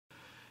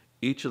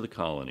Each of the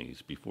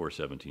colonies before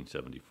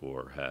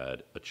 1774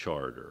 had a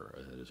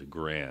charter as a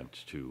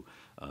grant to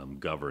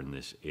govern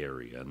this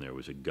area, and there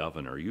was a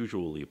governor,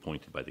 usually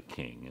appointed by the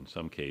king. In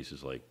some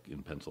cases, like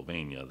in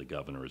Pennsylvania, the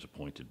governor is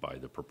appointed by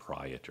the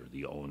proprietor,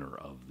 the owner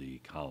of the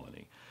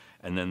colony.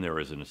 And then there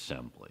is an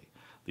assembly.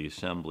 The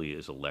assembly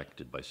is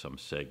elected by some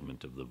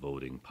segment of the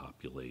voting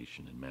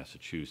population. In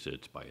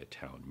Massachusetts, by a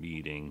town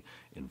meeting.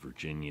 In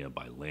Virginia,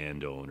 by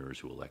landowners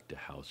who elect a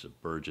House of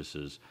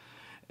Burgesses.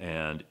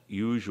 And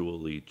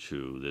usually,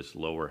 too, this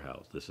lower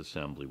house, this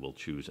assembly, will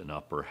choose an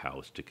upper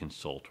house to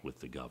consult with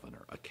the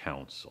governor, a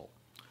council.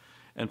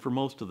 And for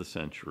most of the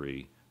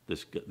century,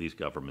 these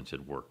governments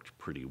had worked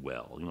pretty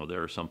well. You know,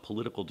 there are some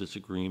political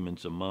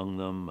disagreements among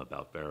them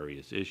about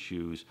various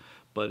issues,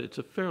 but it's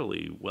a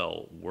fairly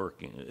well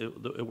working,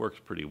 it works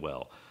pretty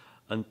well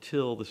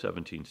until the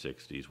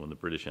 1760s, when the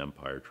British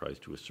Empire tries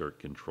to assert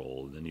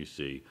control, and then you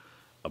see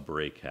a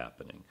break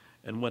happening.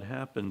 And what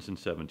happens in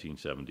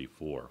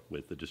 1774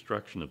 with the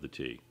destruction of the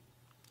tea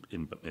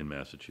in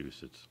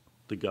Massachusetts,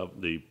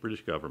 the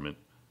British government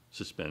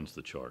suspends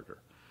the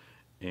charter.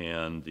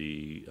 And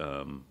the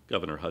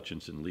Governor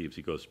Hutchinson leaves.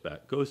 He goes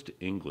to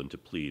England to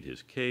plead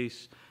his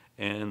case,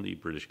 and the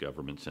British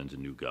government sends a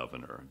new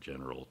governor,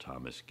 General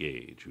Thomas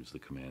Gage, who's the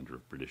commander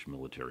of British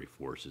military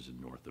forces in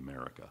North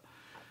America.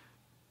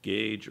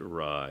 Gage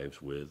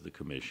arrives with the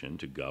commission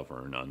to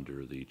govern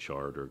under the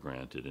charter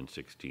granted in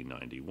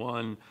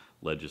 1691.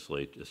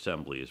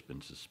 Assembly has been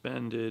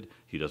suspended.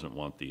 He doesn't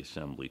want the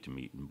assembly to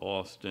meet in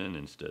Boston.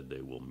 Instead, they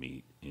will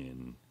meet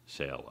in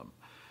Salem.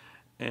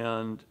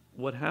 And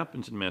what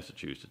happens in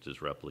Massachusetts is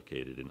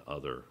replicated in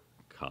other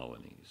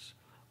colonies.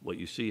 What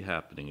you see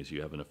happening is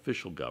you have an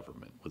official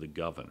government with a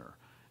governor,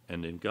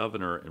 and the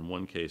governor, in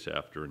one case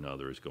after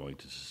another, is going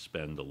to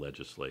suspend the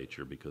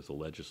legislature because the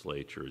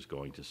legislature is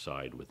going to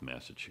side with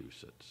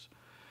Massachusetts.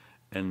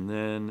 And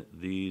then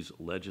these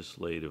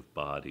legislative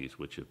bodies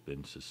which have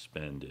been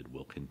suspended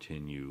will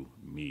continue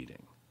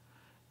meeting,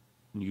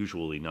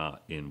 usually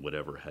not in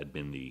whatever had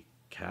been the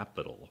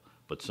capital,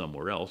 but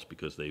somewhere else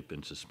because they've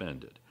been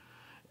suspended.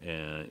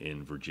 And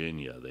in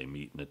Virginia, they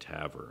meet in a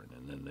tavern,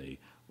 and then they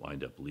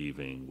wind up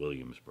leaving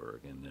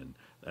Williamsburg.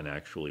 And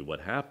actually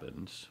what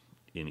happens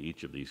in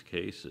each of these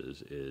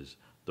cases is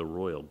the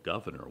royal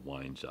governor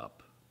winds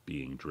up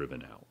being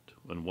driven out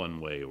in one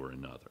way or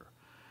another.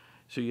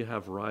 So you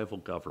have rival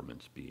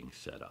governments being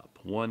set up.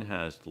 One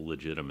has the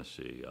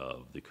legitimacy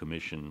of the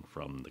commission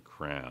from the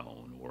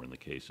crown, or in the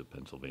case of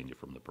Pennsylvania,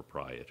 from the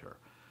proprietor.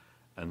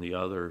 And the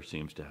other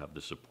seems to have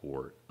the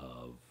support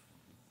of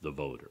the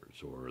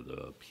voters or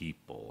the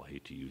people. I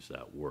hate to use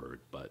that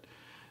word, but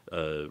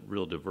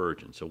real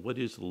divergence. So what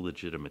is the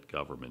legitimate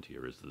government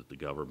here? Is it the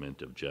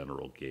government of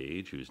General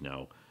Gage, who's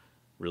now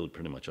really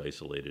pretty much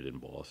isolated in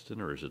Boston,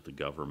 or is it the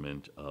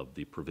government of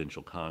the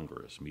provincial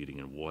Congress meeting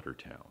in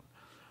Watertown?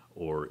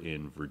 Or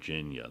in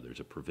Virginia, there's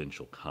a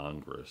provincial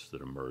Congress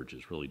that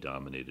emerges, really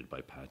dominated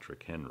by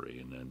Patrick Henry,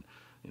 and then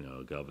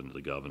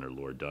the governor,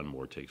 Lord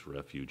Dunmore, takes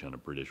refuge on a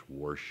British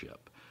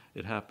warship.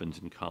 It happens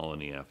in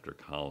colony after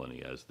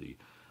colony as the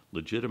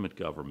legitimate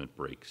government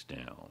breaks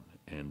down,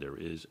 and there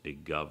is a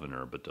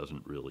governor but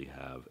doesn't really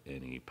have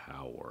any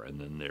power. And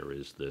then there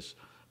is this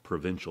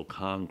provincial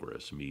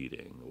Congress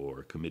meeting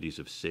or committees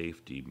of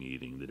safety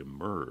meeting that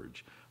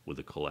emerge with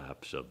the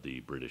collapse of the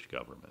British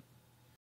government.